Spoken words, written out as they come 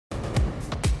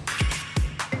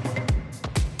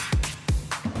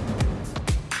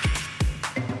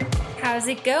How's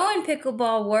it going,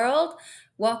 Pickleball world?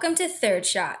 Welcome to Third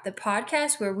Shot, the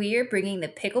podcast where we are bringing the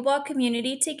pickleball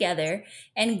community together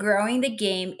and growing the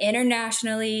game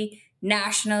internationally,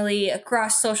 nationally,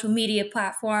 across social media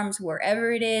platforms,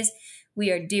 wherever it is, we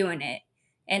are doing it.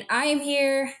 And I am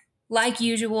here, like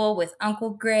usual, with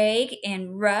Uncle Greg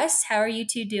and Russ. How are you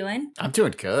two doing? I'm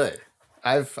doing good.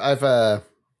 I've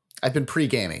been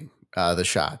pre-gaming the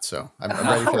shot, so I'm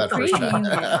ready for that first shot.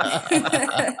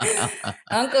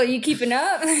 Uncle, you keeping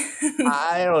up?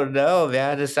 I don't know,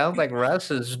 man. It sounds like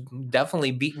Russ is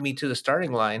definitely beating me to the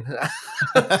starting line.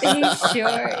 He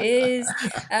sure is.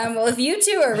 Well, if you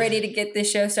two are ready to get this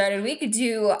show started, we could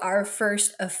do our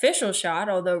first official shot,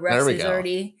 although Russ is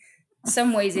already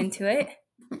some ways into it.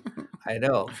 I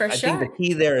know. First I think the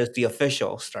key there is the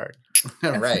official start.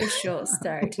 Right. Official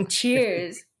start.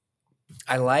 Cheers.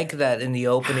 I like that in the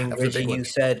opening, Richie, you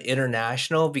said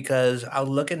international, because I was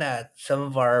looking at some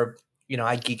of our,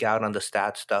 I geek out on the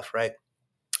stats stuff, right?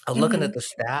 I was looking at the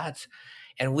stats,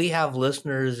 and we have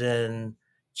listeners in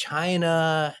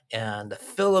China and the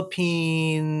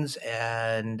Philippines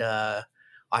and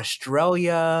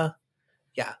Australia.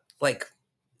 Yeah, like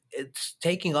it's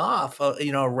taking off,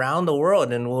 around the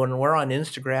world. And when we're on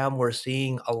Instagram, we're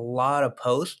seeing a lot of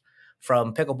posts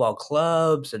from pickleball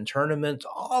clubs and tournaments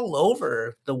all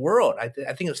over the world. I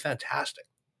think it's fantastic.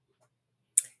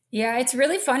 Yeah, it's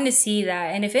really fun to see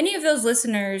that. And if any of those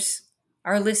listeners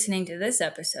are listening to this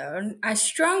episode, I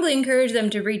strongly encourage them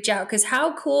to reach out, because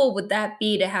how cool would that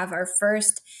be to have our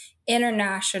first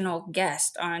international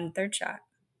guest on Third Shot?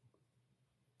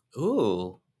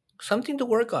 Ooh, something to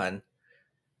work on.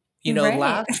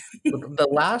 Right. The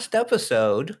last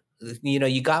episode,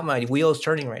 you got my wheels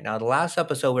turning right now. The last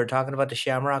episode, we were talking about the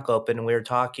Shamrock Open, and we were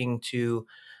talking to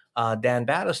Dan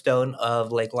Battistone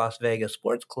of Lake Las Vegas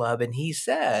Sports Club, and he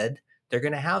said they're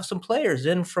going to have some players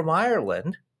in from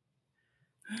Ireland.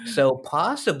 So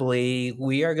possibly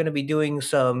we are going to be doing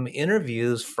some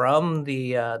interviews from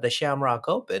the Shamrock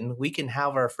Open. We can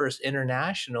have our first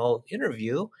international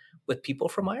interview with people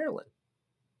from Ireland.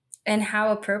 And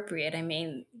how appropriate. I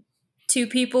mean, 2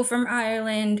 people from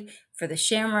Ireland for the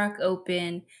Shamrock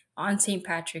Open on St.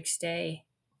 Patrick's Day.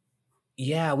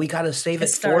 Yeah, we got to save it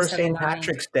for St.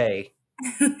 Patrick's Day.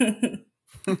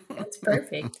 That's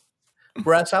perfect.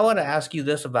 Russ, I want to ask you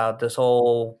this about this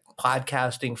whole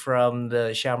podcasting from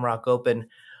the Shamrock Open.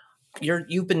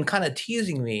 You've been kind of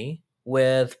teasing me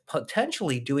with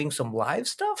potentially doing some live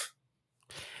stuff.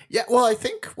 Yeah, well, I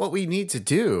think what we need to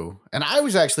do, and I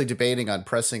was actually debating on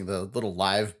pressing the little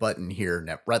live button here,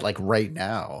 right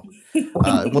now.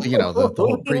 The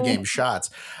whole pregame shots,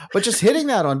 but just hitting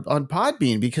that on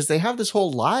Podbean, because they have this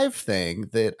whole live thing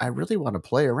that I really want to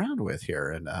play around with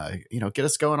here, and get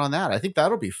us going on that. I think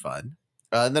that'll be fun.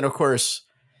 And then, of course,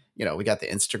 we got the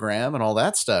Instagram and all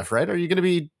that stuff, right? Are you going to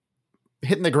be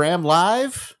hitting the gram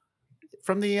live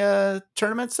from the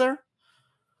tournaments there?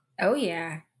 Oh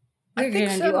yeah. We're going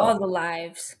to do all the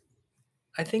lives.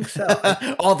 I think so.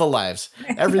 All the lives.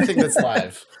 Everything that's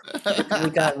live. We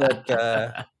got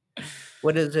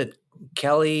what is it?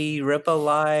 Kelly Ripa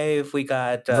Live. We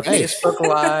got Facebook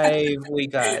Live. We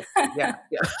got,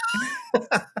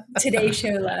 Today Show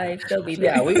Live. They'll be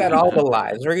there. Yeah, we got all the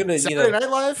lives. We're going to, Saturday Night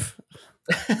Live?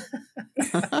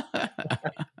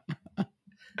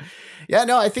 Yeah,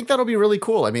 no, I think that'll be really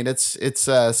cool. I mean, it's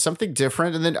something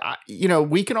different, and then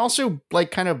we can also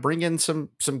kind of bring in some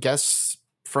guests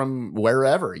from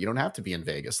wherever. You don't have to be in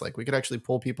Vegas. We could actually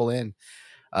pull people in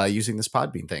using this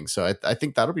Podbean thing. So I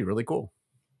think that'll be really cool.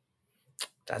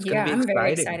 That's gonna be exciting. I'm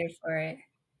very excited for it.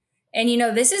 And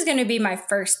this is going to be my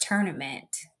first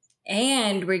tournament,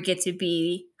 and we get to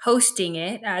be hosting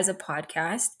it as a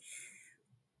podcast.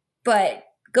 But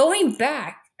going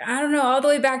back, I don't know, all the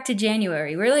way back to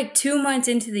January. We're 2 months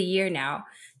into the year now.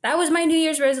 That was my New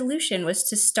Year's resolution, was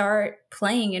to start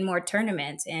playing in more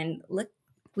tournaments. And look,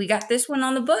 we got this one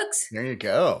on the books. There you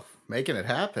go. Making it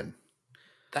happen.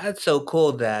 That's so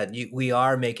cool that we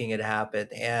are making it happen.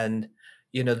 And,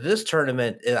 this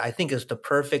tournament, I think, is the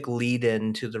perfect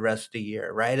lead-in to the rest of the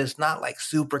year, right? It's not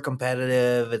super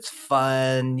competitive. It's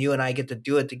fun. You and I get to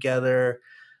do it together.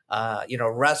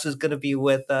 Russ is going to be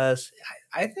with us.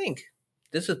 I think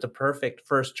this is the perfect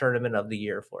first tournament of the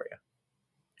year for you.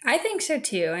 I think so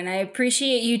too. And I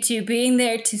appreciate you two being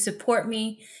there to support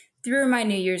me through my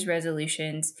New Year's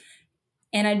resolutions.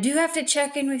 And I do have to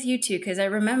check in with you two, because I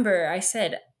remember I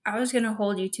said I was going to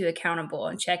hold you two accountable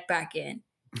and check back in.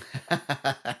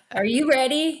 Are you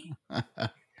ready?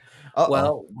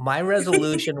 Well, my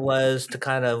resolution was to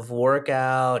kind of work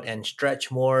out and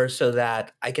stretch more so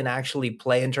that I can actually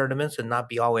play in tournaments and not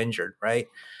be all injured, right?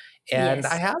 And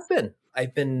yes. I have been.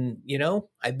 I've been,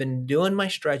 I've been doing my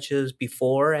stretches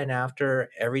before and after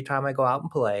every time I go out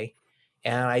and play,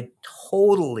 and I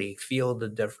totally feel the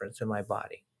difference in my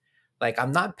body. Like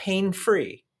I'm not pain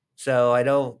free. So I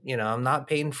don't, I'm not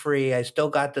pain free. I still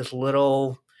got this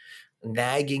little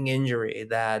nagging injury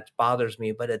that bothers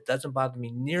me, but it doesn't bother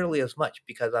me nearly as much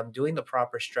because I'm doing the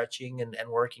proper stretching and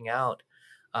working out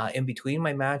in between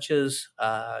my matches,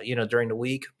 during the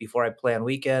week before I play on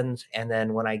weekends. And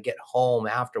then when I get home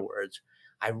afterwards,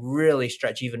 I really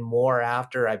stretch even more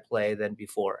after I play than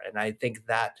before. And I think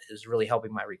that is really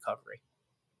helping my recovery.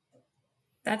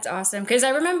 That's awesome. Because I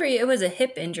remember it was a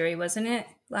hip injury, wasn't it,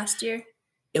 last year?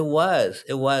 It was.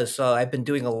 So I've been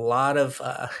doing a lot of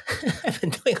I've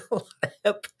been doing a lot of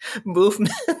hip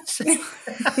movements.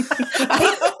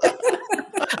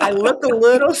 I look a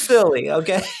little silly,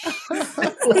 okay?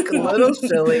 I look a little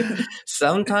silly.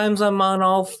 Sometimes I'm on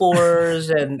all fours,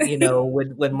 and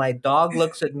when my dog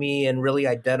looks at me and really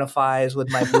identifies with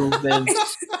my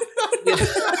movements.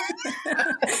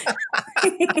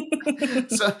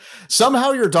 So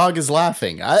somehow your dog is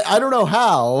laughing. I don't know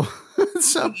how.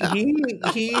 He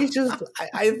just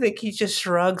I think he just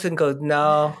shrugs and goes,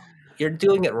 "No, you're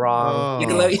doing it wrong."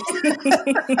 Oh.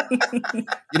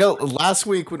 Last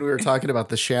week when we were talking about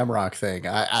the Shamrock thing,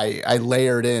 I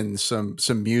layered in some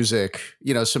music,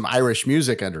 some Irish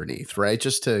music underneath, right?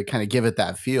 Just to kind of give it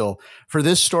that feel. For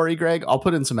this story, Greg, I'll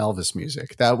put in some Elvis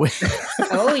music. That way.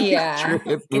 Oh, yeah.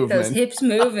 Get those hips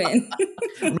moving.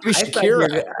 Maybe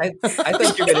Shakira. I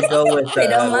thought you were going to go with they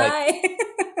don't lie.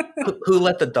 Who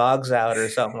let the dogs out or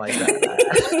something like that.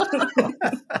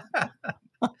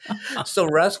 So,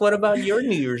 Russ, what about your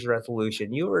New Year's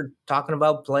resolution? You were talking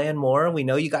about playing more. We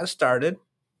know you got started.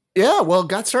 Yeah, well,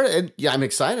 got started. And yeah, I'm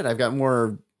excited. I've got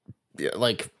more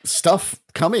stuff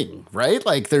coming, right?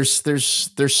 Like there's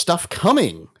stuff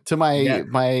coming to my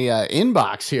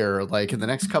inbox here. Like in the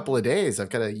next couple of days, I've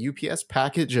got a UPS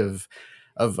package of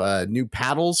new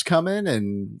paddles coming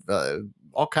and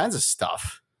all kinds of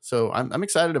stuff. So I'm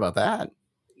excited about that.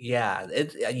 Yeah,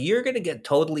 you're going to get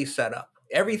totally set up.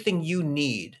 Everything you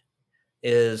need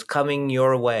is coming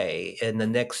your way in the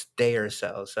next day or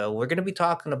so. So we're going to be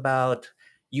talking about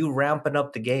you ramping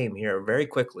up the game here very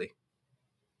quickly.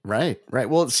 Right.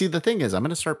 Well, see, the thing is, I'm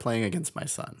going to start playing against my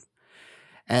son.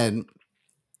 And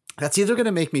that's either going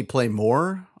to make me play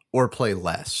more or play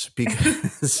less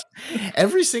because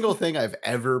every single thing I've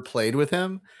ever played with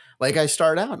him, like I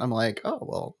start out and I'm like, oh,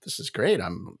 well, this is great.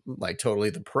 I'm like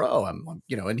totally the pro. I'm,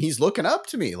 and he's looking up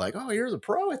to me like, oh, you're the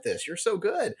pro at this. You're so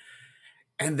good.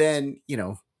 And then,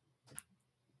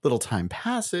 little time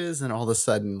passes and all of a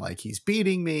sudden like he's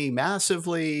beating me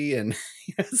massively. And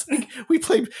it's like we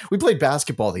played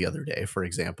basketball the other day, for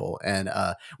example, and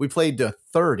we played to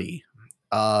 30.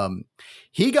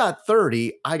 He got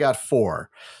 30, I got 4.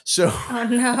 So oh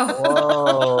no.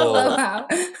 Whoa. Wow.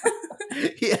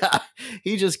 Yeah,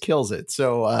 he just kills it.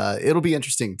 So it'll be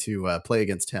interesting to play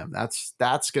against him.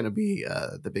 That's going to be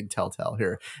the big telltale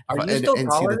here. Are you still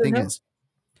taller than him?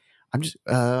 I'm just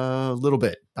a little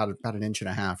bit, about an inch and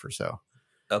a half or so.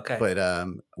 Okay. But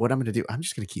what I'm going to do, I'm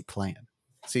just going to keep playing.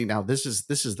 See, now this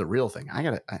is the real thing. I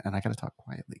gotta talk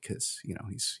quietly because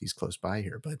he's close by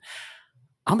here. But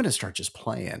I'm going to start just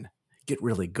playing, get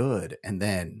really good, and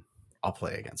then I'll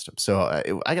play against him. So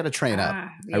I got to train up.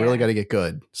 Yeah. I really got to get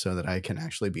good so that I can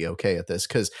actually be okay at this,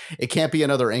 because it can't be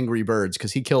another Angry Birds,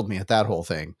 because he killed me at that whole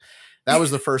thing. That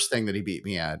was the first thing that he beat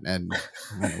me at, and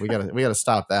we gotta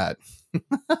stop that.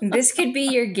 This could be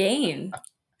your game.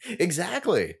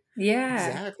 Exactly. Yeah.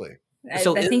 Exactly.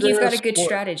 So I think you've got a good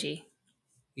strategy.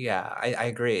 Yeah, I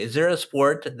agree. Is there a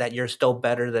sport that you're still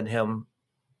better than him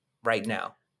right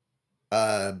now?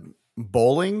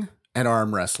 Bowling and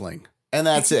arm wrestling, and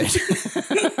that's it.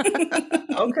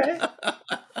 Okay.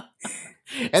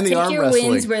 And the Take arm your wrestling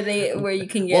wins where you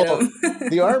can get them.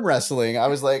 The arm wrestling, I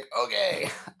was like, okay,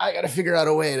 I got to figure out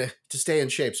a way to stay in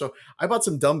shape. So I bought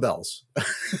some dumbbells.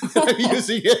 I'm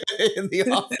using it in the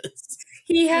office.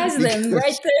 He has them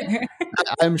right there.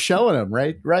 I'm showing them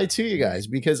right to you guys,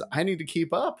 because I need to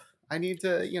keep up. I need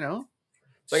to,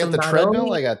 So I got the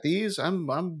treadmill. I got these. I'm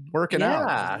working out.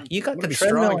 Yeah, you got the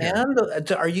treadmill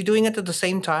and are you doing it at the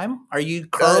same time? Are you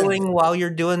curling while you're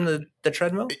doing the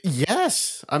treadmill?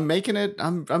 Yes, I'm making it.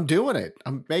 I'm doing it.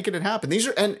 I'm making it happen. These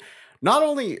are, and not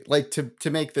only like to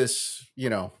make this,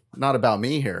 not about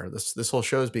me here. This whole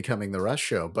show is becoming the Rush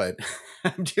Show, but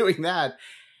I'm doing that,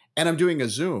 and I'm doing a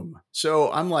Zoom.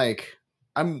 So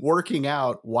I'm working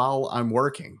out while I'm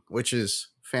working, which is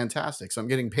fantastic. So I'm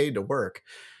getting paid to work.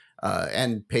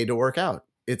 And paid to work out.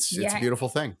 It's a beautiful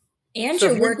thing. And So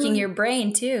if you're you're working doing, your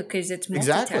brain too, because it's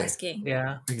Exactly. multitasking.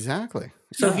 yeah. Exactly.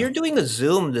 So if Yeah. you're doing a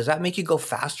Zoom, does that make you go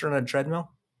faster on a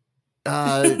treadmill?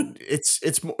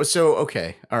 So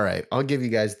okay. All right. I'll give you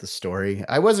guys the story.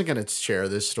 I wasn't going to share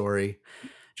this story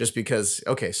just because,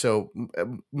 okay, so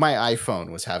my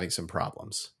iPhone was having some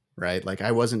problems, right? Like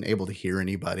I wasn't able to hear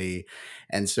anybody.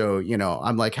 And so,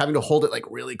 I'm like having to hold it like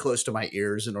really close to my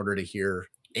ears in order to hear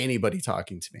anybody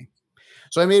talking to me.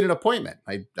 So I made an appointment.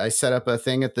 I set up a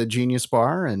thing at the Genius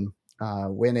Bar and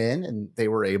went in and they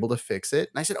were able to fix it.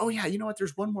 And I said, oh, yeah, you know what?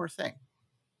 There's one more thing.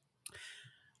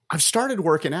 I've started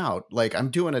working out. Like I'm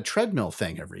doing a treadmill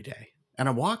thing every day and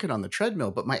I'm walking on the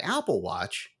treadmill, but my Apple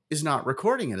Watch is not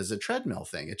recording it as a treadmill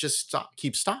thing. It just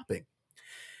keeps stopping.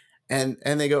 And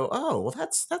they go, oh, well,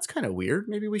 that's kind of weird.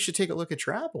 Maybe we should take a look at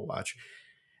your Apple Watch.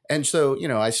 And so,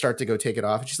 I start to go take it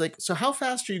off. And she's like, so how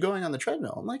fast are you going on the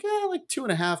treadmill? I'm like, like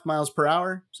 2.5 miles per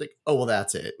hour. She's like, oh, well,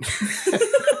 that's it.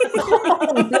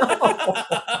 Oh,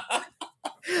 no.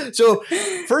 So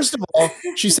first of all,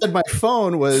 she said my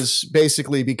phone was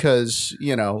basically because,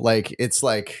 like, it's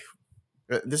like,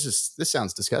 this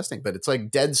sounds disgusting, but it's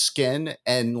like dead skin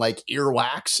and like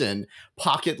earwax and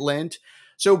pocket lint.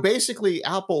 So basically,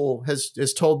 Apple has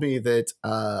told me that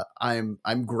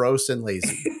I'm gross and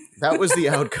lazy. That was the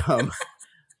outcome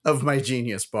of my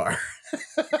Genius Bar.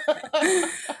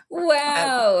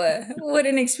 Wow, what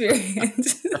an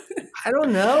experience. I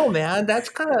don't know, man. That's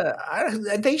kind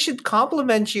of. They should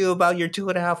compliment you about your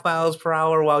 2.5 miles per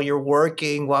hour while you're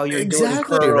working, while you're doing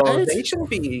Exactly, curls. right? They shouldn't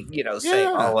be, saying,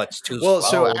 Yeah. "Oh, it's too Well,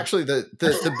 so slow." actually,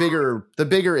 the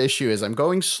bigger issue is I'm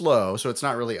going slow, so it's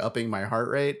not really upping my heart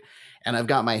rate, and I've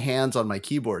got my hands on my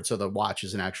keyboard, so the watch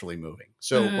isn't actually moving.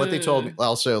 So what they told me,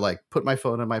 also like put my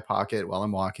phone in my pocket while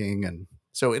I'm walking, and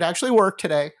so it actually worked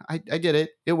today. I did it.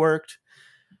 It worked.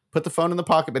 Put the phone in the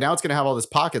pocket, but now it's going to have all this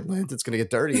pocket lint. It's going to get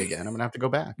dirty again. I'm going to have to go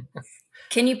back.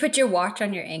 Can you put your watch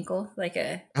on your ankle like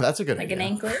Oh, that's a good an idea.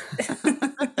 anklet?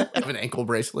 Have an ankle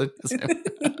bracelet.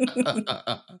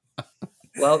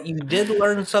 Well, you did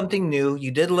learn something new.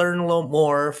 You did learn a little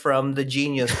more from the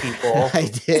genius people.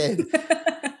 I did.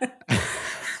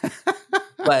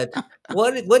 But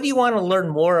what do you want to learn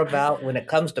more about when it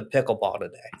comes to pickleball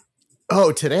today?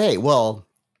 Oh, today. Well,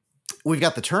 we've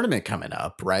got the tournament coming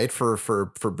up, right?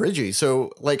 For Bridgie.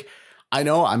 So like I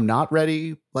know I'm not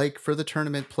ready like for the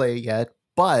tournament play yet,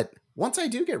 but once I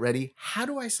do get ready, how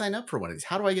do I sign up for one of these?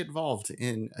 How do I get involved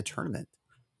in a tournament?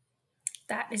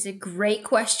 That is a great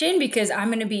question because I'm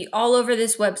going to be all over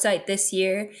this website this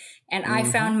year. And I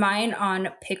found mine on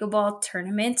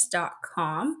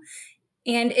pickleballtournaments.com.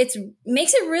 And it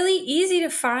makes it really easy to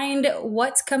find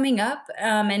what's coming up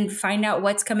and find out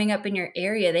what's coming up in your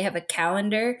area. They have a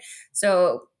calendar.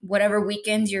 So whatever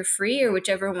weekends you're free or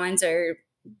whichever ones are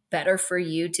better for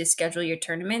you to schedule your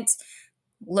tournaments,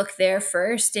 look there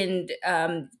first. And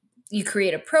you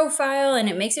create a profile and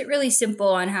it makes it really simple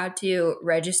on how to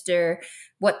register.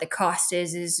 What the cost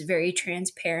is very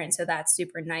transparent. So that's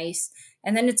super nice.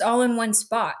 And then it's all in one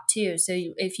spot too. So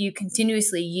if you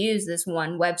continuously use this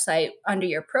one website under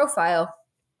your profile,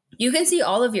 you can see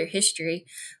all of your history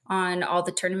on all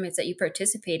the tournaments that you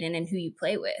participate in and who you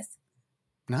play with.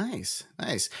 Nice.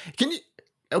 Can you?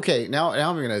 Okay, now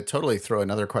I'm going to totally throw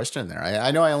another question in there.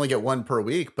 I know I only get one per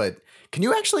week, but can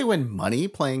you actually win money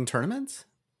playing tournaments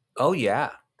Oh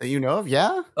yeah. that you know of?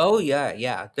 Yeah. Oh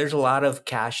yeah. There's a lot of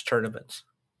cash tournaments.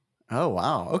 Oh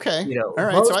wow. Okay. All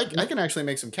right. So Most. I can actually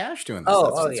make some cash doing this.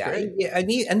 Oh That's yeah. great.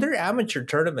 And they're amateur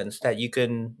tournaments that you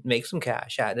can make some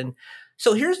cash at. And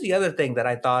so here's the other thing that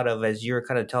I thought of as you were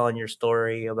kind of telling your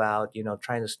story about,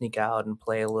 trying to sneak out and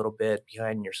play a little bit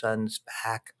behind your son's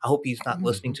back. I hope he's not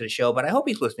listening to the show, but I hope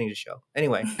he's listening to the show.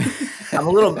 Anyway, I'm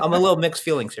a little mixed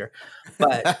feelings here.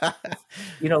 But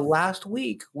last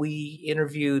week we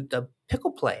interviewed the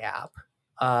Pickle Play app.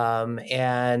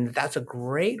 And that's a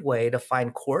great way to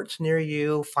find courts near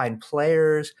you, find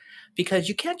players, because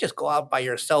you can't just go out by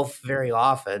yourself very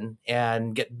often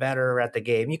and get better at the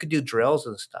game. You could do drills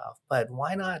and stuff, but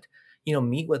why not,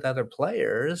 meet with other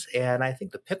players? And I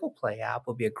think the Pickle Play app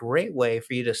will be a great way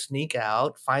for you to sneak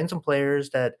out, find some players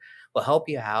that will help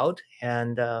you out,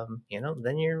 and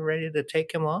then you're ready to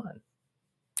take him on.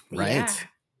 Right. Yeah.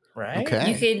 Right?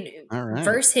 Okay. You could All right.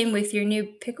 verse him with your new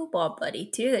pickleball buddy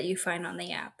too that you find on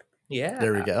the app. Yeah.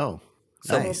 There we go.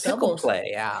 So Nice. Pickle Doubles.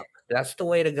 Play app. That's the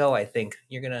way to go, I think.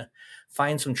 You're going to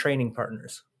find some training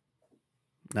partners.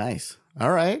 Nice.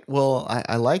 All right. Well,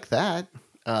 I like that.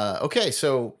 Okay.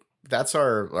 So that's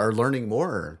our learning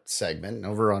more segment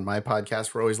over on my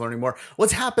podcast. We're always learning more.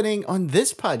 What's happening on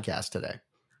this podcast today?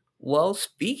 Well,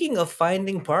 speaking of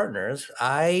finding partners,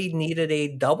 I needed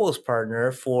a doubles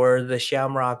partner for the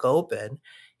Shamrock Open.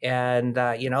 And,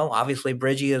 obviously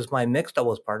Bridgie is my mixed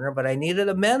doubles partner, but I needed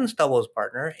a men's doubles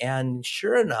partner. And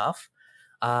sure enough,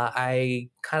 I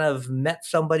kind of met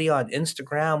somebody on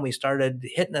Instagram. We started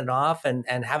hitting it off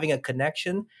and having a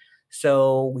connection.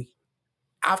 So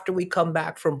after we come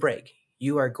back from break,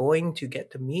 you are going to get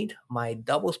to meet my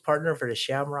doubles partner for the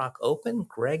Shamrock Open,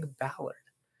 Greg Ballard.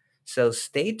 So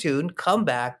stay tuned, come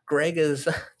back. Greg is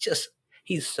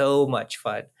he's so much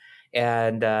fun.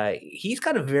 And he's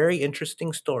got a very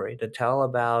interesting story to tell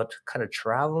about kind of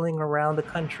traveling around the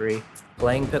country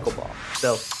playing pickleball.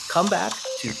 So come back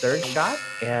to Third Shot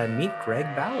and meet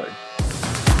Greg Ballard.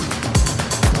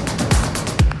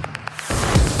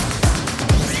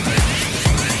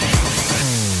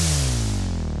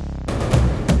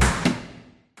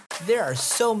 There are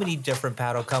so many different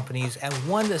paddle companies, and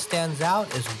one that stands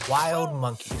out is Wild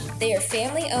Monkeys. They are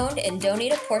family-owned and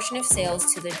donate a portion of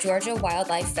sales to the Georgia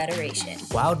Wildlife Federation.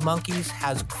 Wild Monkeys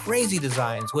has crazy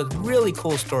designs with really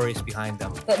cool stories behind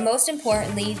them. But most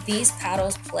importantly, these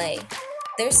paddles play.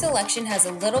 Their selection has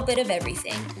a little bit of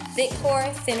everything. Thick core,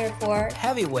 thinner core,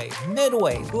 heavyweight,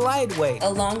 midweight, lightweight,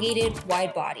 elongated,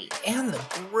 wide body. And the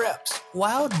grips.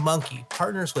 Wild Monkey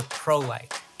partners with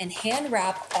ProLite and hand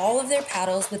wrap all of their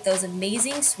paddles with those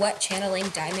amazing sweat channeling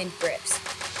diamond grips.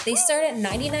 They start at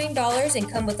 $99 and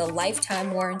come with a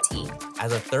lifetime warranty.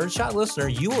 As a Third Shot listener,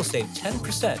 you will save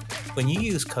 10% when you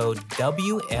use code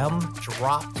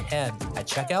WMDROP10 at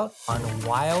checkout on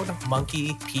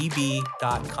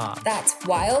wildmonkeypb.com. That's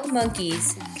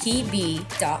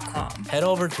wildmonkeyspb.com. Head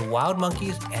over to Wild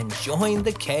Monkeys and join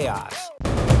the chaos.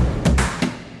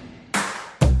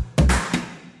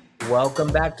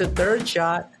 Welcome back to Third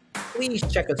Shot. Please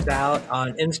check us out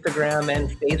on Instagram and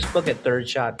Facebook at Third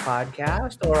Shot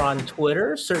Podcast, or on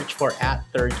Twitter, search for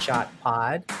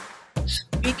 @ThirdShotPod.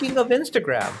 Speaking of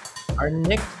Instagram, our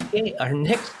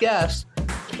next guest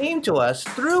came to us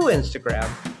through Instagram.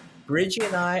 Bridgie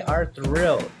and I are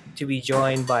thrilled to be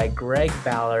joined by Greg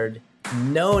Ballard,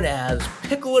 known as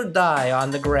Pickle or Die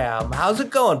on the gram. How's it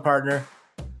going, partner?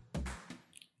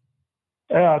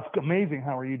 It's amazing.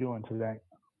 How are you doing today?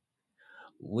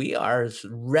 We are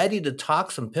ready to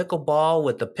talk some pickleball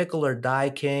with the Pickle or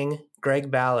Die King, Greg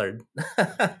Ballard.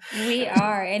 We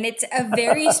are, and it's a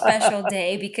very special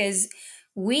day because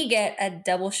we get a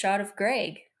double shot of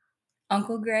Greg,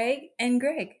 Uncle Greg and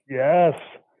Greg. Yes.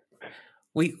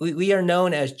 We are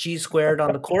known as G squared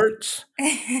on the courts.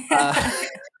 The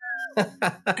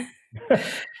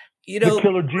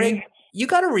Killer G. Greg, you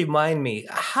got to remind me,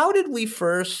 how did we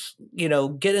first,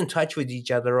 get in touch with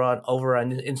each other over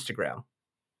on Instagram?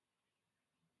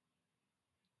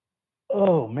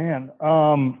 Oh man,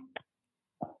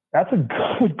 that's a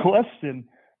good question.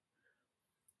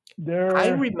 I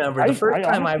remember the first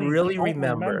time I really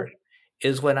remember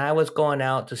is when I was going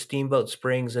out to Steamboat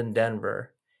Springs in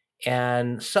Denver,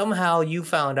 and somehow you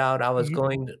found out I was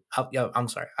going. I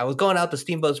was going out to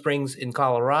Steamboat Springs in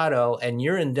Colorado, and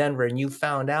you're in Denver, and you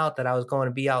found out that I was going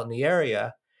to be out in the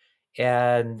area,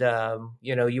 and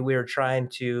we were trying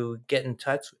to get in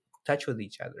touch with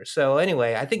each other. So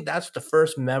anyway, I think that's the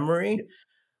first memory.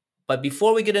 But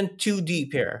before we get in too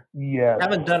deep here, we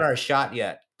haven't done our shot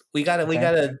yet. We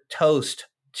gotta toast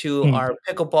to our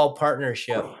pickleball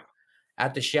partnership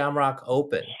at the Shamrock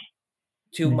Open.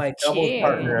 To my doubles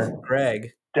partner,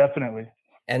 Greg. Definitely.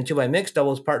 And to my mixed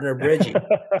doubles partner, Bridgie.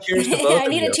 Cheers to both I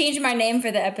need of you. to change my name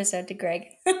for the episode to Greg.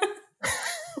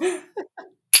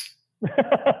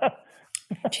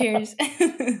 Cheers.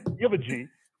 You have a G.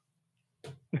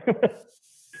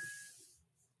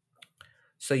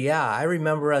 So yeah, I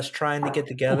remember us trying to get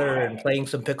together and playing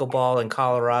some pickleball in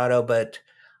Colorado, but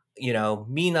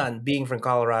me not being from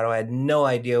Colorado, I had no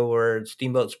idea where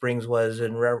Steamboat Springs was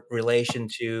in relation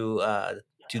to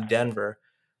Denver.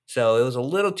 So it was a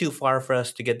little too far for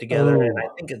us to get together, and I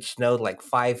think it snowed like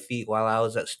 5 feet while I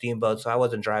was at Steamboat, so I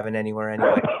wasn't driving anywhere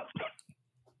anyway.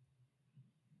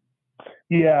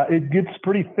 Yeah, it gets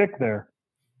pretty thick there.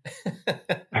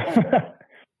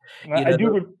 I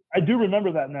do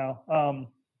remember that now.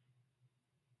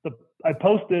 I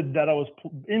posted that I was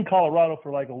in Colorado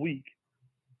for like a week,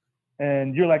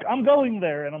 and you're like, "I'm going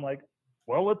there," and I'm like,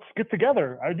 "Well, let's get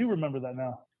together." I do remember that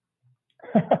now.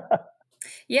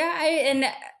 Yeah, and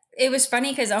it was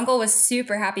funny because Uncle was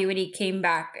super happy when he came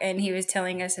back, and he was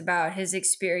telling us about his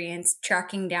experience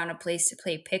tracking down a place to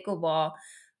play pickleball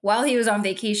while he was on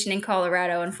vacation in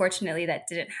Colorado. Unfortunately, that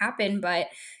didn't happen, but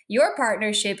your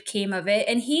partnership came of it,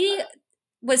 and he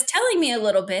was telling me a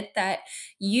little bit that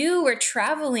you were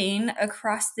traveling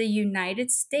across the United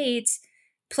States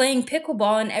playing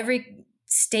pickleball in every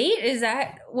state. Is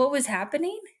that what was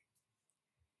happening?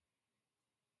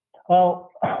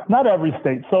 Well, not every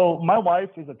state. So my wife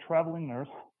is a traveling nurse,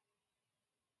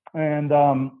 and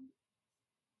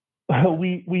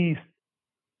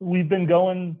we've been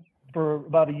going for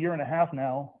about a year and a half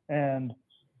now, and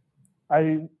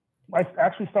I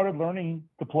actually started learning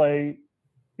to play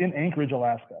in Anchorage,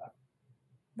 Alaska.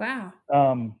 Wow.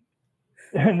 And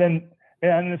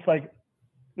it's like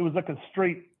it was like a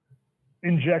straight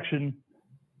injection,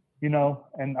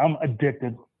 and I'm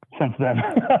addicted since then.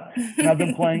 And I've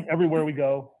been playing everywhere we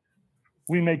go.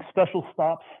 We make special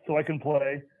stops so I can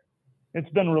play. It's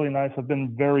been really nice. I've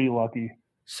been very lucky.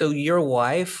 So your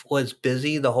wife was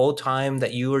busy the whole time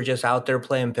that you were just out there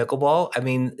playing pickleball? I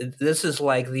mean, this is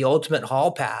like the ultimate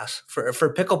hall pass for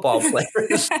pickleball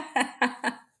players.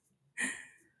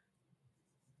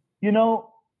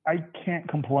 I can't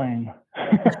complain.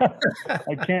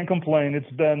 I can't complain.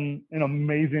 It's been an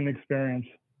amazing experience.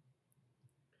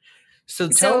 So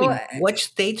tell me, which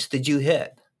states did you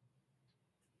hit?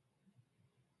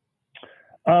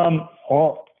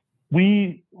 Well,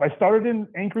 I started in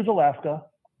Anchorage, Alaska.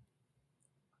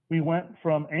 We went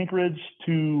from Anchorage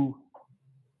to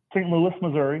St. Louis,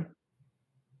 Missouri.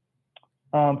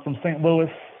 From St.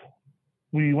 Louis,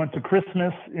 we went to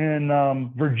Christmas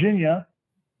in Virginia.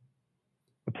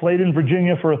 I played in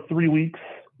Virginia for 3 weeks,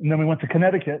 and then we went to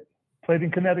Connecticut, played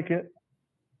in Connecticut.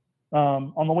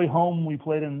 On the way home, we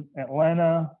played in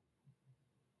Atlanta,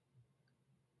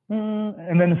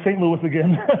 and then in St. Louis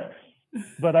again.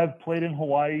 But I've played in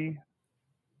Hawaii,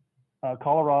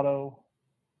 Colorado,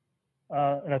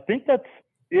 and I think that's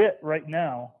it right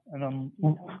now. And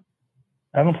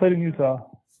I haven't played in Utah.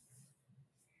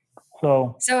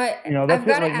 So that's it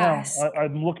right now.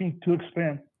 I'm looking to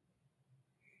expand.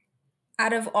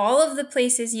 Out of all of the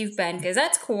places you've been, because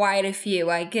that's quite a few,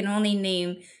 I can only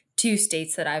name 2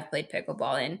 states that I've played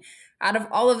pickleball in. Out of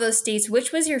all of those states,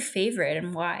 which was your favorite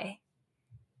and why?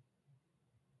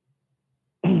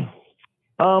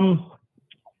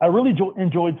 I really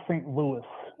enjoyed St. Louis,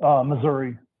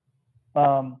 Missouri,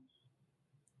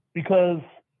 because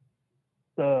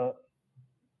the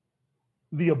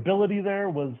ability there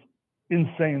was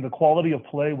insane. The quality of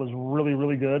play was really,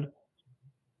 really good.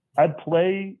 I'd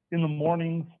play in the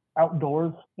mornings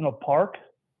outdoors in a park,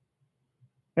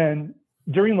 and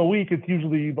during the week it's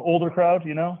usually the older crowd,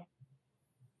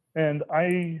 and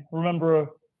I remember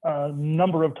a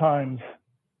number of times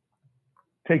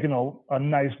taking a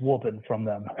nice whooping from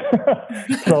them.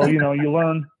 So you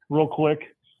learn real quick.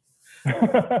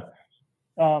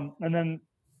 And then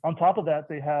on top of that,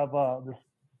 they have this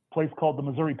place called the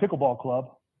Missouri Pickleball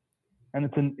Club, and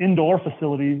it's an indoor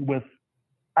facility with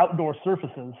outdoor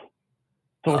surfaces.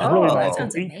 So it's really nice.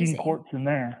 It's 18 amazing. Courts in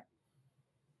there.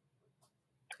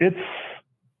 It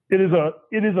is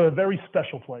a very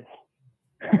special place.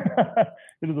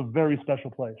 It is a very special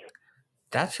place.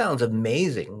 That sounds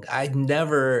amazing. I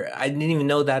didn't even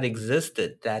know that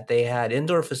existed, that they had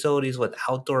indoor facilities with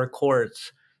outdoor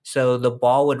courts. So the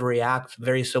ball would react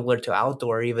very similar to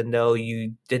outdoor, even though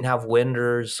you didn't have wind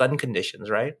or sun conditions,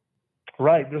 right?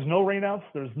 Right. There's no rainouts.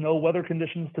 There's no weather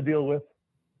conditions to deal with.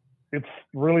 It's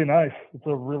really nice. It's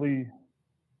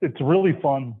really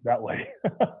fun that way.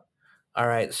 All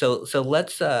right. So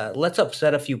let's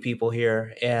upset a few people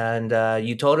here. And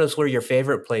you told us where your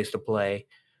favorite place to play.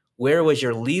 Where was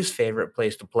your least favorite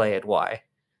place to play and why?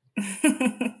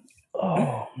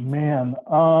 Oh man.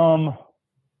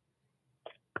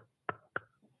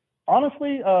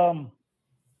 Honestly, Kauai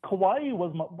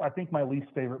was I think my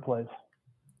least favorite place.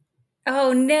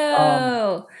 Oh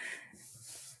no.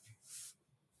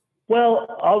 Well,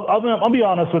 I'll be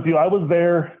honest with you. I was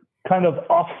there kind of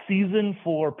off season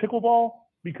for pickleball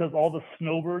because all the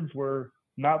snowbirds were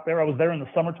not there. I was there in the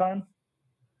summertime.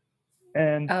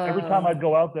 And every time I'd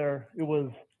go out there, it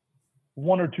was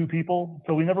 1 or 2 people.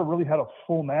 So we never really had a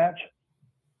full match.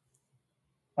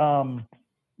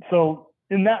 So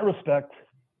in that respect,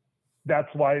 that's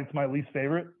why it's my least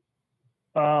favorite.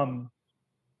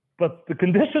 But the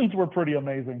conditions were pretty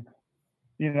amazing.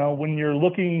 When you're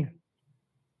looking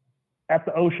at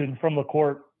the ocean from the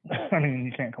court, I mean,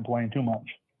 you can't complain too much.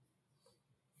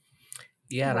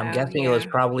 Yeah, and I'm guessing it was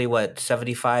probably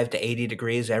 75 to 80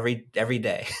 degrees every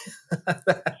day.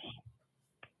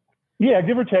 Yeah,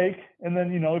 give or take. And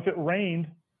then, if it rained,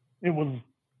 it was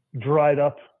dried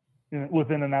up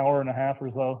within an hour and a half or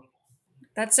so.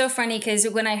 That's so funny because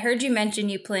when I heard you mention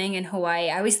you playing in Hawaii,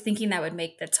 I was thinking that would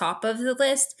make the top of the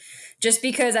list just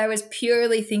because I was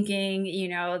purely thinking,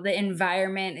 the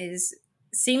environment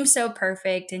seems so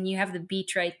perfect and you have the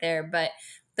beach right there. But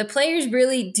the players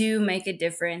really do make a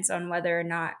difference on whether or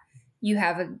not you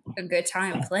have a good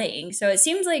time playing. So it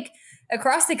seems like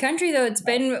across the country, though, it's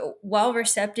been well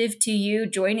receptive to you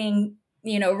joining,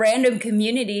 random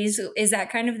communities. Is that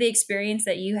kind of the experience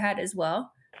that you had as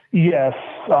well? Yes.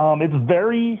 It's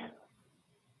very,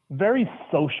 very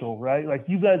social, right? Like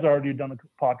you guys already done a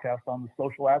podcast on the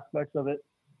social aspects of it.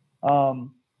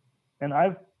 And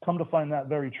I've come to find that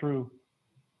very true.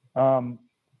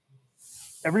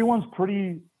 Everyone's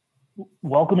pretty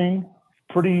welcoming,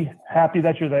 pretty happy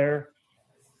that you're there.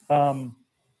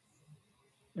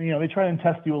 They try and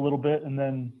test you a little bit, and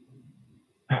then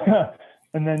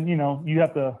you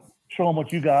have to show them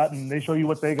what you got, and they show you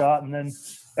what they got, and then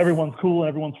everyone's cool and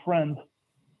everyone's friends.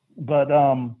 But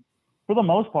for the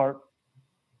most part,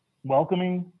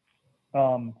 welcoming,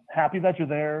 happy that you're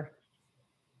there.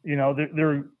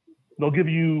 They'll give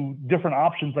you different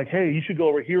options, like, hey, you should go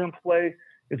over here and play.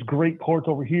 It's great courts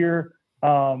over here.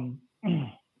 It's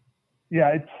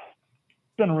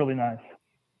been really nice.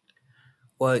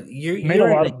 Well, you made a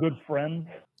lot of good friends.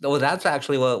 Well, that's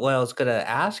actually what I was going to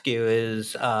ask you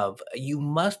is you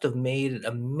must have made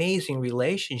amazing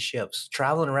relationships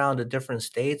traveling around to different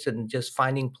states and just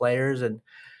finding players. And,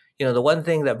 the one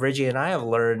thing that Bridgie and I have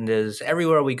learned is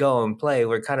everywhere we go and play,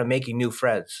 we're kind of making new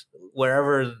friends.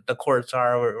 Wherever the courts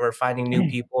are, we're finding new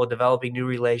people, developing new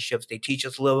relationships. They teach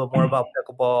us a little bit more about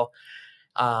pickleball.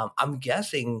 I'm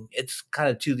guessing it's kind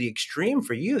of to the extreme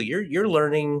for you. You're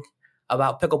learning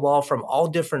about pickleball from all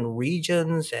different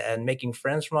regions and making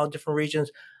friends from all different regions.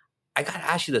 I got to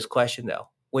ask you this question, though.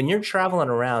 When you're traveling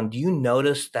around, do you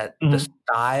notice that the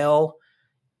style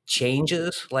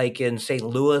changes, like in St.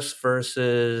 Louis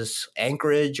versus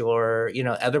Anchorage or,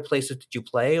 other places that you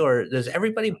play? Or does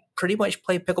everybody pretty much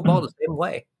play pickleball the same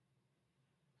way?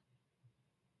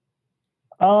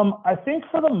 I think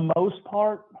for the most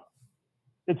part,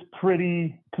 it's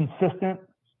pretty consistent.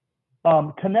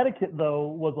 Connecticut, though,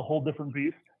 was a whole different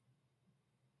beast.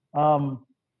 All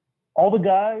the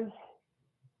guys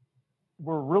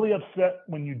were really upset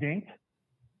when you dinked.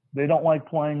 They don't like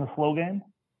playing a slow game.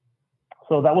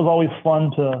 So that was always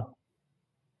fun to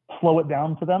slow it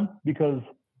down for them because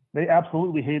they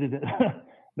absolutely hated it.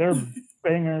 They're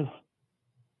bangers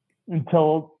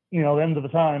until, the end of the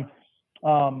time.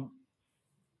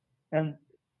 And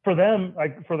for them,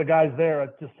 like for the guys there,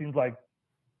 it just seems like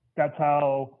that's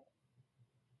how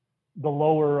the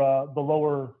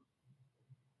lower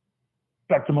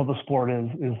spectrum of the sport is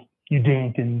you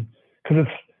dink, and because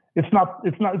it's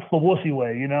the wussy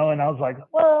way, and I was like,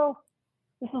 well,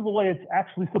 this is the way it's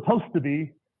actually supposed to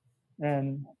be.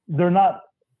 And they're not,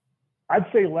 I'd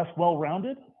say, less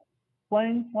well-rounded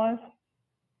playing wise.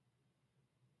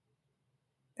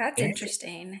 That's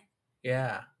interesting.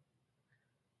 Yeah.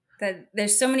 That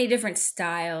there's so many different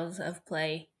styles of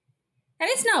play. And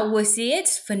it's not wussy,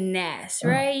 it's finesse,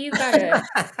 right? You gotta.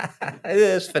 It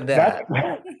is finesse.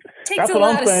 Takes a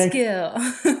lot of skill.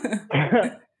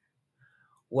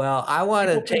 Well, I want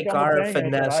to take our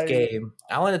finesse game.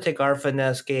 I want to take our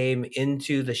finesse game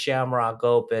into the Shamrock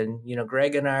Open.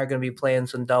 Greg and I are going to be playing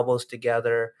some doubles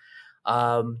together.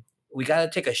 We got to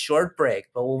take a short break,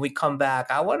 but when we come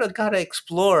back, I want to kind of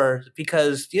explore,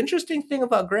 because the interesting thing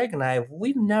about Greg and I,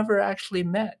 we've never actually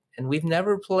met and we've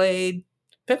never played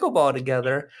pickleball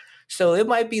together. So it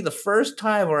might be the first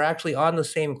time we're actually on the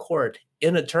same court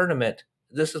in a tournament.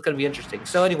 This is going to be interesting.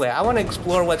 So anyway, I want to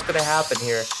explore what's going to happen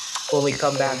here when we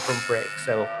come back from break.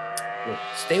 So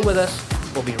stay with us.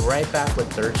 We'll be right back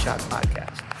with Third Shot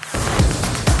Podcast.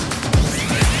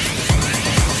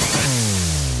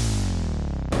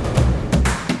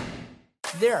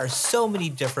 There are so many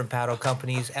different paddle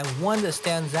companies, and one that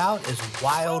stands out is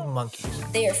Wild Monkeys.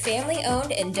 They are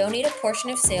family-owned and donate a portion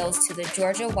of sales to the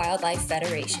Georgia Wildlife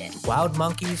Federation. Wild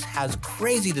Monkeys has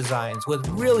crazy designs with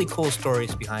really cool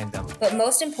stories behind them. But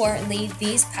most importantly,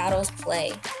 these paddles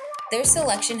play. Their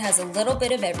selection has a little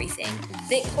bit of everything.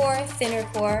 Thick core, thinner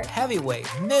core, heavyweight,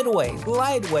 midweight,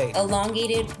 lightweight,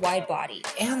 elongated, wide body.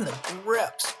 And the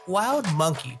grips. Wild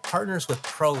Monkey partners with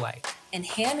ProLite and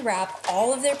hand wrap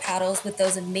all of their paddles with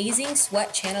those amazing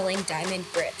sweat channeling diamond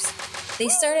grips. They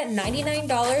start at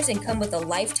 $99 and come with a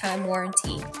lifetime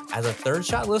warranty. As a Third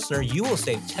Shot listener, you will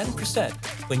save 10%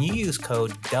 when you use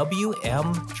code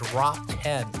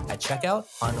WMDROP10 at checkout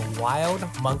on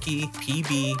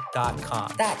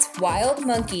wildmonkeypb.com. That's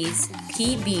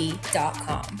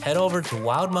wildmonkeyspb.com. Head over to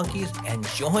Wild Monkeys and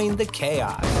join the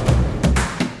chaos.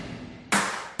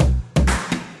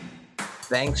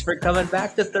 Thanks for coming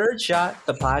back to Third Shot,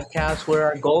 the podcast where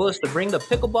our goal is to bring the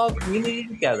pickleball community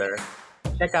together.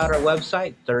 Check out our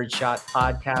website,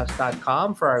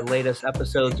 thirdshotpodcast.com, for our latest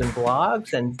episodes and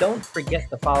blogs. And don't forget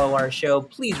to follow our show.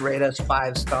 Please rate us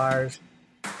 5 stars.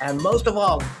 And most of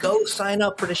all, go sign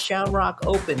up for the Shamrock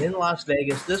Open in Las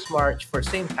Vegas this March for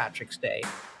St. Patrick's Day.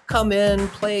 Come in,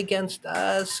 play against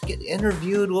us, get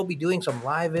interviewed. We'll be doing some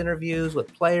live interviews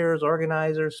with players,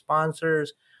 organizers,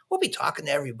 sponsors. We'll be talking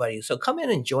to everybody. So come in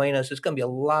and join us. It's going to be a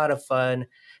lot of fun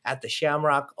at the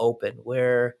Shamrock Open,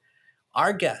 where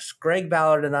our guest, Greg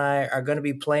Ballard, and I are going to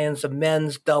be playing some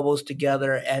men's doubles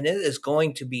together, and it is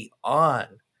going to be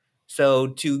on. So,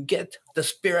 to get the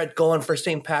spirit going for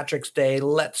St. Patrick's Day,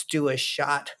 let's do a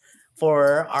shot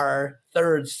for our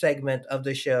third segment of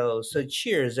the show. So,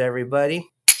 cheers, everybody.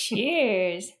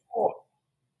 Cheers.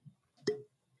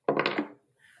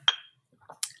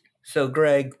 So,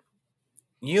 Greg,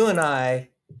 you and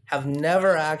I have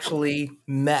never actually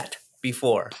met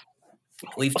before.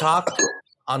 We've talked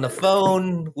on the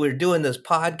phone. We're doing this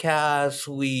podcast.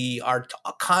 We are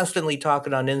constantly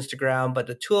talking on Instagram, but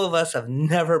the two of us have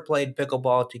never played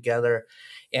pickleball together,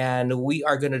 and we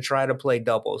are going to try to play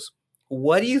doubles.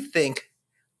 What do you think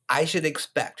I should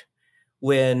expect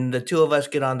when the two of us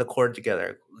get on the court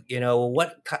together? You know,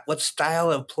 what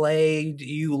style of play do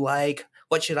you like?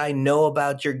 What should I know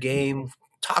about your game?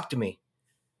 Talk to me.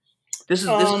 This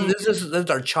is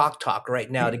our chalk talk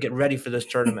right now to get ready for this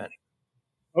tournament.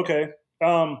 Okay.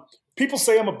 People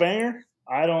say I'm a banger.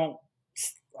 I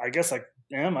guess I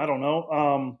am. I don't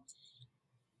know.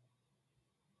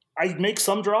 I make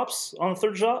some drops on a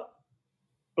third shot,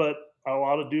 but I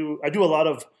do a lot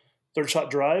of third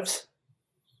shot drives.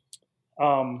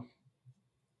 And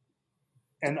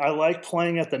I like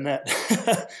playing at the net.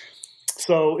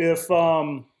 So if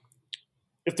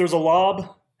there's a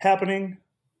lob happening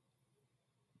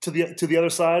to the other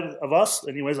side of us,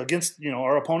 anyways, against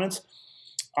our opponents,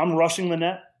 I'm rushing the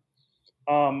net.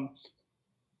 I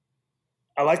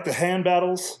like the hand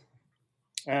battles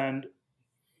and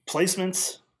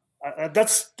placements.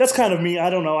 That's kind of me. I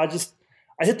don't know. I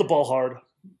hit the ball hard.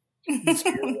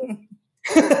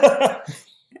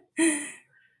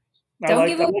 Don't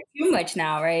give up too much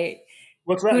now, right?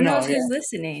 What's that? Who knows who's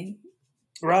listening?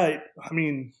 Right. I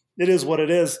mean, it is what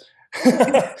it is.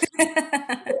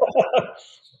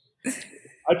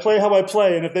 I play how I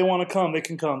play, and if they want to come, they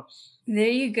can come. There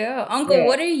you go. Uncle,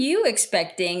 What are you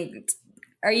expecting?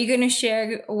 Are you going to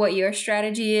share what your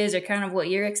strategy is or kind of what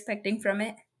you're expecting from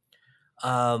it?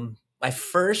 My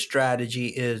first strategy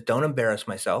is don't embarrass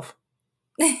myself.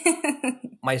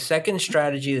 My second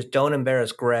strategy is don't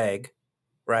embarrass Greg,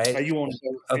 right? You won't.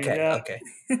 Okay.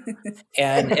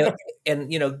 And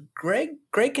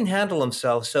Greg can handle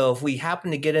himself. So if we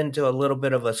happen to get into a little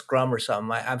bit of a scrum or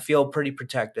something, I feel pretty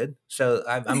protected. So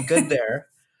I'm good there.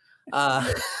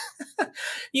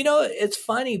 It's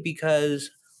funny because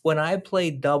when I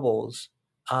play doubles,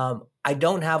 I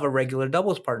don't have a regular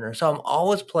doubles partner. So I'm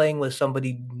always playing with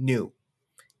somebody new.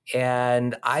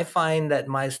 And I find that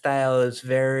my style is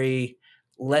very,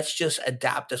 let's just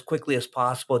adapt as quickly as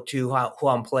possible to who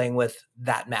I'm playing with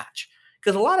that match.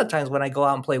 Because a lot of times when I go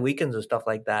out and play weekends and stuff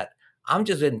like that, I'm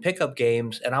just in pickup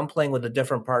games and I'm playing with a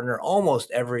different partner almost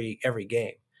every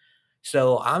game.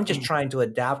 So I'm just trying to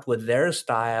adapt with their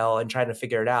style and trying to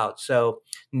figure it out. So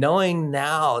knowing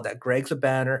now that Greg's a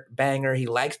banger, he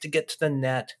likes to get to the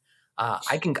net.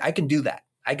 I can do that.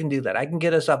 I can do that. I can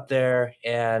get us up there.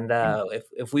 And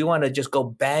if we want to just go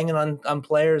banging on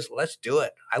players, let's do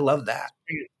it. I love that.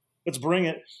 Let's bring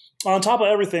it. On top of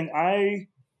everything, I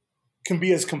can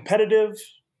be as competitive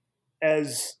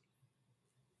as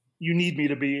you need me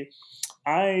to be.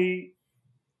 I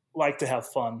like to have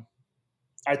fun.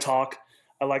 I talk.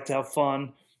 I like to have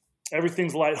fun.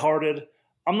 Everything's lighthearted.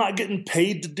 I'm not getting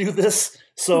paid to do this.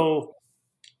 So,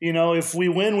 if we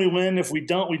win, we win. If we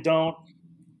don't, we don't.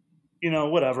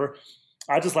 Whatever.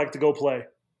 I just like to go play.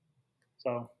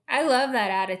 So I love that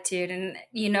attitude. And,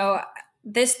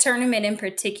 this tournament in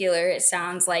particular, it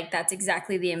sounds like that's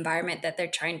exactly the environment that they're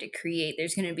trying to create.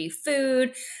 There's going to be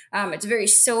food. It's very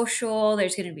social.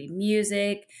 There's going to be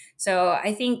music. So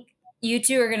I think you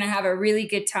two are going to have a really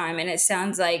good time. And it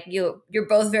sounds like you're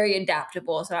both very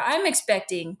adaptable. So I'm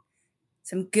expecting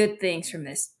some good things from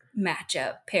this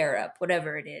matchup, pair up,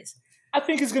 whatever it is. I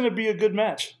think it's going to be a good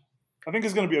match. I think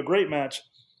it's going to be a great match.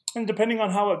 And depending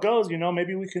on how it goes,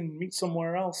 maybe we can meet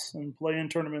somewhere else and play in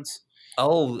tournaments.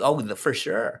 Oh, for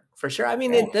sure. For sure. I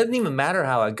mean, it doesn't even matter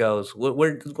how it goes.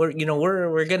 We're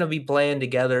going to be playing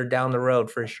together down the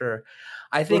road for sure.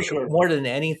 I think more than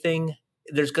anything,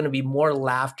 there's going to be more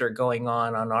laughter going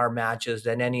on our matches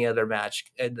than any other match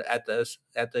at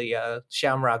the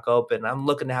Shamrock Open. I'm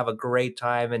looking to have a great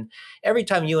time, and every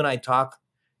time you and I talk,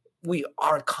 we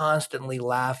are constantly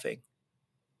laughing.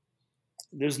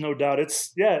 There's no doubt.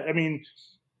 I mean,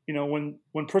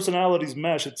 when personalities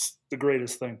mesh, it's the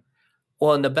greatest thing.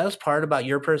 Well, and the best part about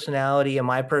your personality and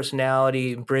my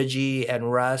personality, Bridgie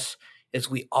and Russ, is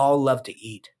we all love to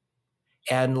eat.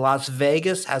 And Las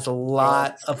Vegas has a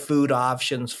lot of food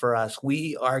options for us.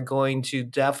 We are going to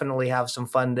definitely have some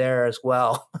fun there as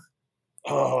well.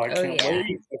 Oh, I can't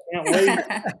wait. I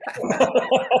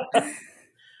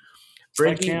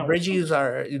can't wait. Bridgie's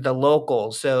the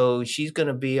local, so she's going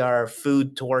to be our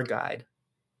food tour guide.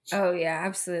 Oh, yeah,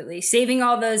 absolutely. Saving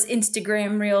all those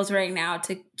Instagram reels right now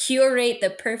to curate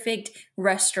the perfect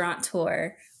restaurant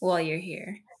tour while you're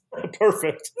here.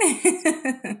 Perfect.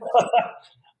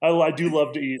 I do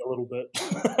love to eat a little bit.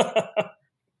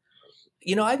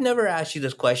 I've never asked you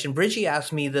this question. Bridgie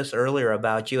asked me this earlier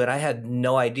about you, and I had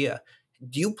no idea.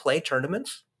 Do you play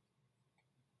tournaments?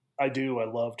 I do. I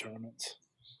love tournaments.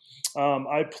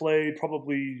 I played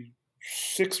probably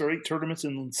 6 or 8 tournaments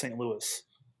in St. Louis.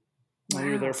 Wow.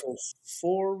 We were there for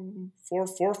 4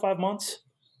 or 5 months.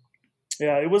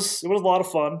 Yeah, it was a lot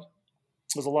of fun.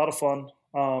 It was a lot of fun.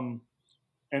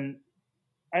 And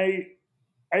I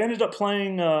ended up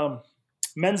playing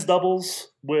men's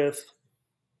doubles with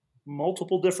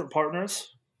multiple different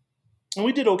partners, and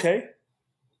we did okay.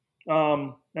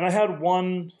 And I had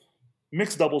one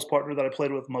mixed doubles partner that I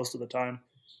played with most of the time,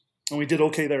 and we did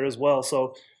okay there as well.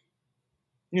 So,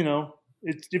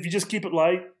 if you just keep it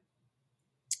light,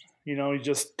 you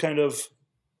just kind of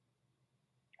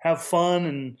have fun,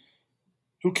 and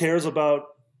who cares about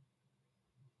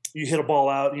you hit a ball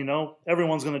out,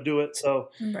 everyone's going to do it. So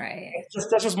right.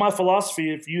 That's just my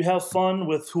philosophy. If you have fun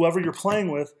with whoever you're playing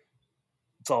with,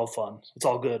 it's all fun. It's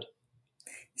all good.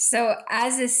 So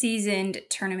as a seasoned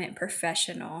tournament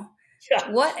professional,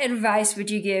 what advice would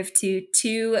you give to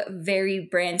 2 very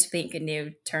brand spanking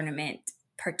new tournament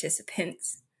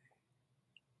participants?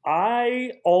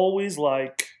 I always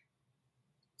like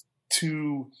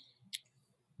to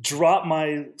drop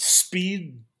my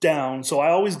speed down. So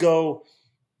I always go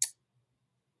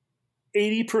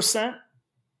 80%.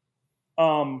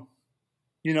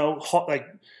 Like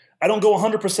I don't go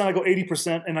 100%, I go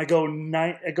 80%, and I go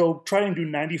try and do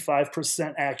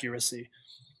 95% accuracy.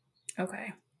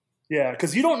 Okay. Yeah,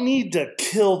 because you don't need to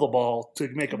kill the ball to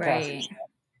make a passing shot.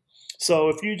 So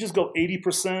if you just go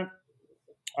 80%,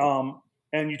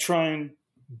 and you try and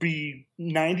be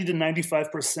 90 to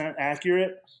 95%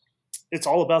 accurate, it's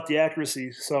all about the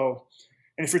accuracy. So,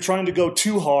 and if you're trying to go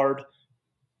too hard,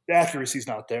 the accuracy's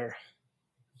not there.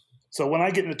 So when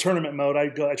I get into tournament mode, I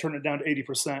turn it down to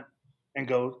 80% and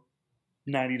go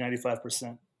 90,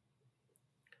 95%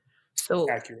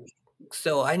 accurate.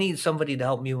 So I need somebody to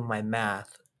help me with my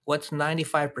math. What's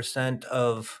 95%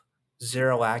 of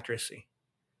 0 accuracy?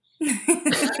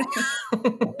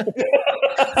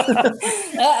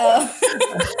 Uh-oh.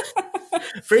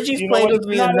 Bridgie's played with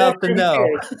me enough to know.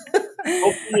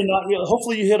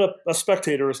 Hopefully you hit a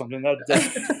spectator or something. That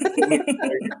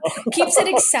keeps it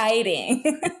exciting.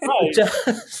 Right.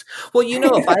 Well,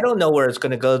 if I don't know where it's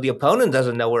going to go, the opponent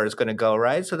doesn't know where it's going to go,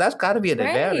 right? So that's got to be an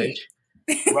advantage.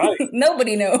 Right.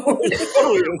 Nobody knows.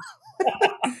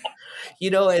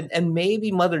 And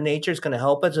maybe Mother Nature is going to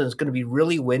help us, and it's going to be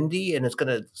really windy, and it's going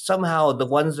to somehow the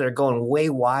ones that are going way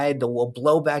wide will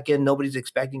blow back in. Nobody's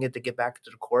expecting it to get back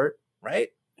to the court, right?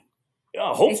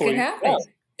 Yeah, hopefully. It could happen. Yeah.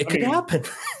 It could happen.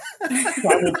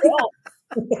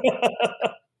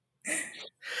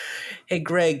 Hey,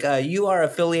 Greg, you are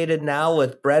affiliated now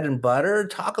with Bread and Butter.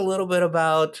 Talk a little bit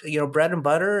about, Bread and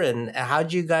Butter, and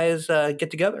how'd you guys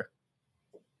get together?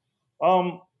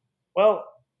 Well,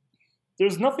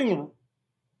 there's nothing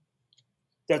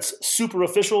that's super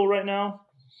official right now.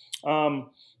 I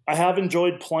have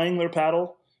enjoyed playing their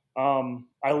paddle.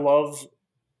 I love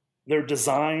their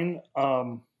design,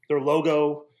 their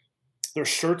logo. Their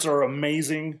shirts are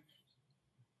amazing.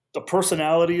 The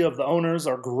personality of the owners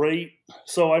are great.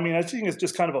 So, I think it's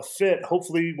just kind of a fit.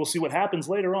 Hopefully we'll see what happens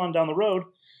later on down the road.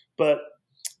 But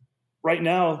right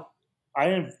now, I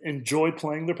have enjoyed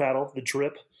playing their paddle, the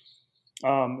Drip.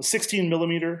 16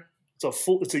 millimeter.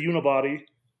 It's a unibody.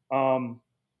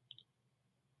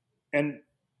 And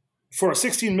for a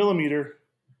 16 millimeter,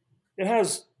 it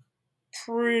has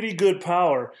pretty good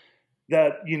power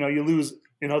that, you lose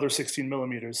in other 16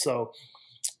 millimeters. So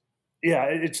yeah,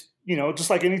 it's, just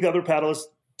like any of the other paddle, it's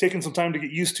taken some time to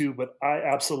get used to, but I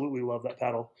absolutely love that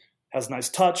paddle. Has nice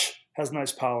touch, has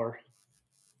nice power.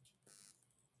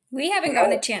 We haven't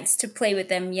gotten a chance to play with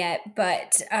them yet,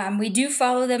 but we do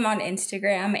follow them on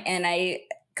Instagram, and I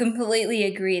completely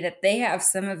agree that they have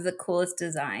some of the coolest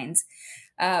designs,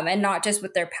 and not just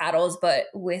with their paddles, but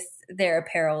with their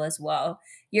apparel as well.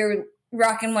 You're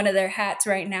rocking one of their hats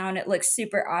right now, and it looks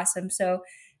super awesome. So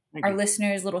our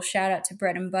listeners, little shout out to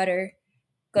Bread and Butter.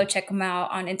 Go check them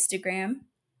out on Instagram.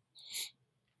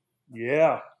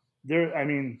 Yeah, I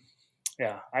mean,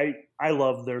 yeah, I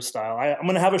love their style. I'm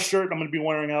gonna have a shirt I'm gonna be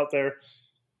wearing out there.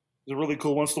 It's a really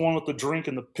cool one. It's the one with the drink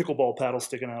and the pickleball paddle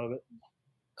sticking out of it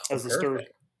as the skirt.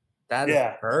 That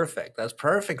is perfect. That's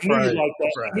perfect for I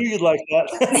knew you'd like that.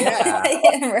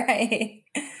 Yeah. Right.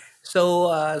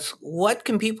 So, what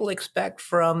can people expect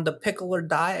from the Pickle or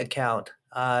Die account,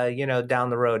 down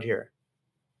the road here?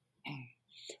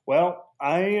 Well,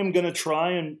 I am going to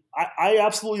try, and I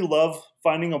absolutely love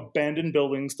finding abandoned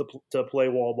buildings to play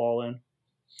wall ball in.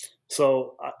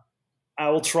 So I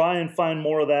will try and find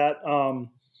more of that.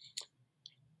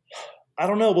 I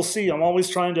don't know. We'll see. I'm always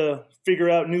trying to figure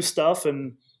out new stuff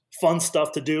and fun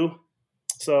stuff to do.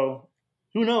 So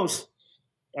who knows?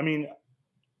 I mean,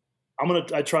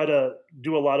 I try to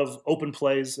do a lot of open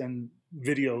plays and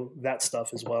video that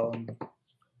stuff as well and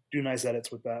do nice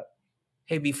edits with that.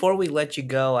 Hey, before we let you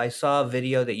go, I saw a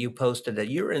video that you posted that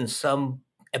you're in some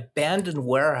abandoned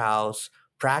warehouse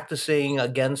practicing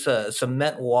against a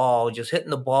cement wall, just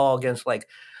hitting the ball against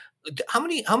how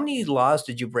many laws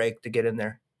did you break to get in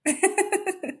there?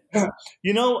 I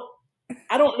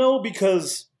don't know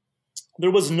because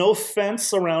there was no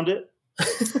fence around it.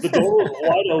 The door was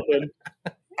wide open.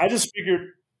 I just figured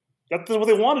that's what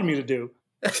they wanted me to do.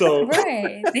 So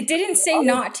right, they didn't say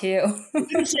not to. It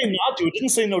didn't say not to. It didn't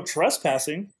say no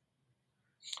trespassing.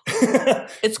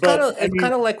 It's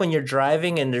kind of like when you're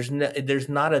driving and there's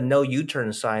not a no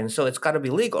U-turn sign, so it's got to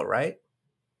be legal, right?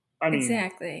 I mean,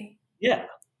 exactly. Yeah,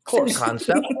 of course.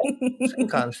 Same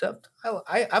concept.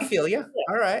 I feel you. Yeah.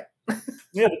 All right.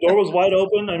 Yeah, the door was wide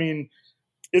open. I mean,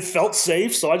 it felt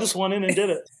safe, so I just went in and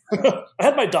did it. I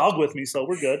had my dog with me, so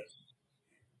we're good.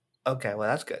 Okay, well,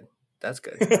 that's good. That's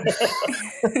good.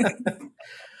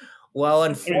 Well,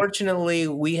 unfortunately,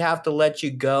 we have to let you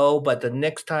go, but the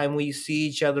next time we see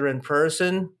each other in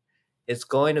person, it's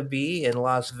going to be in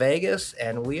Las Vegas,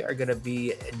 and we are going to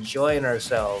be enjoying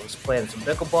ourselves, playing some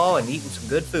pickleball and eating some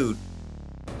good food.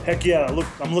 Heck yeah,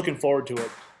 I'm looking forward to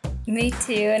it. Me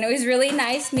too, and it was really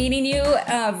nice meeting you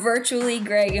virtually,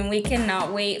 Greg, and we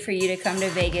cannot wait for you to come to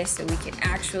Vegas so we can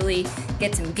actually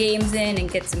get some games in and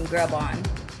get some grub on.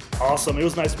 Awesome. It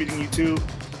was nice meeting you too.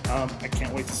 I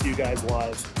can't wait to see you guys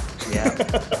live. Yeah.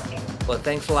 Well,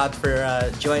 thanks a lot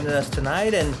for joining us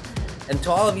tonight. And to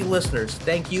all of you listeners,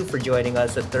 thank you for joining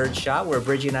us at Third Shot, where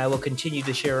Bridgie and I will continue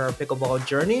to share our pickleball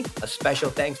journey. A special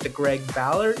thanks to Greg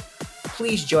Ballard.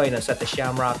 Please join us at the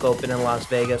Shamrock Open in Las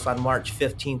Vegas on March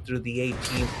 15th through the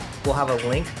 18th. We'll have a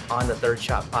link on the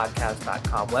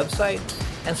thirdshotpodcast.com website.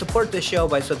 And support this show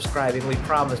by subscribing. We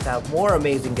promise to have more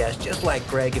amazing guests just like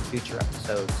Greg in future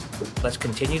episodes. Let's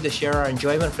continue to share our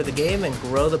enjoyment for the game and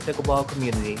grow the pickleball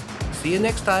community. See you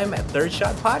next time at Third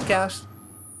Shot Podcast.